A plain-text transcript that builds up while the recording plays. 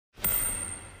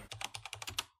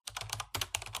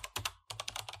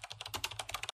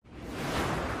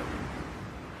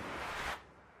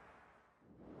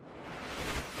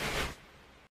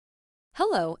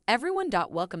Hello, everyone.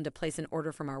 Welcome to place an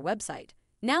order from our website.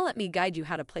 Now let me guide you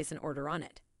how to place an order on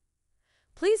it.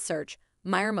 Please search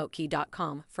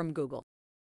myremotekey.com from Google.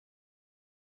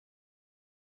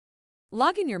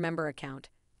 Log in your member account.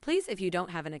 Please, if you don't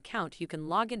have an account, you can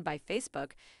log in by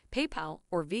Facebook, PayPal,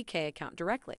 or VK account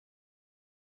directly.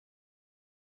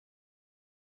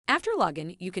 After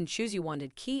login, you can choose you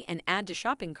wanted key and add to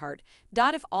shopping cart.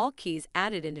 If all keys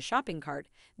added into shopping cart,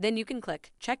 then you can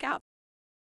click Checkout.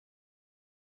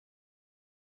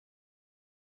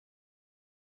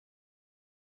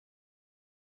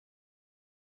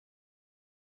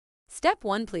 Step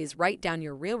 1. Please write down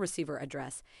your real receiver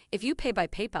address. If you pay by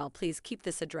PayPal, please keep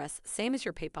this address same as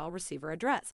your PayPal receiver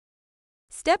address.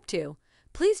 Step 2.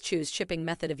 Please choose shipping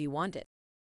method if you want it.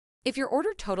 If your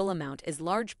order total amount is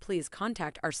large, please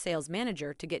contact our sales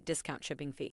manager to get discount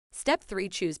shipping fee. Step 3.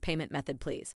 Choose payment method,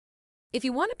 please. If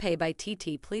you want to pay by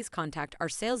TT, please contact our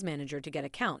sales manager to get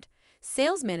account.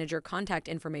 Sales manager contact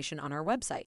information on our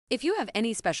website. If you have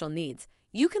any special needs,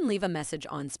 you can leave a message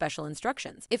on special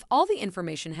instructions. If all the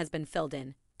information has been filled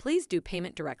in, please do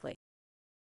payment directly.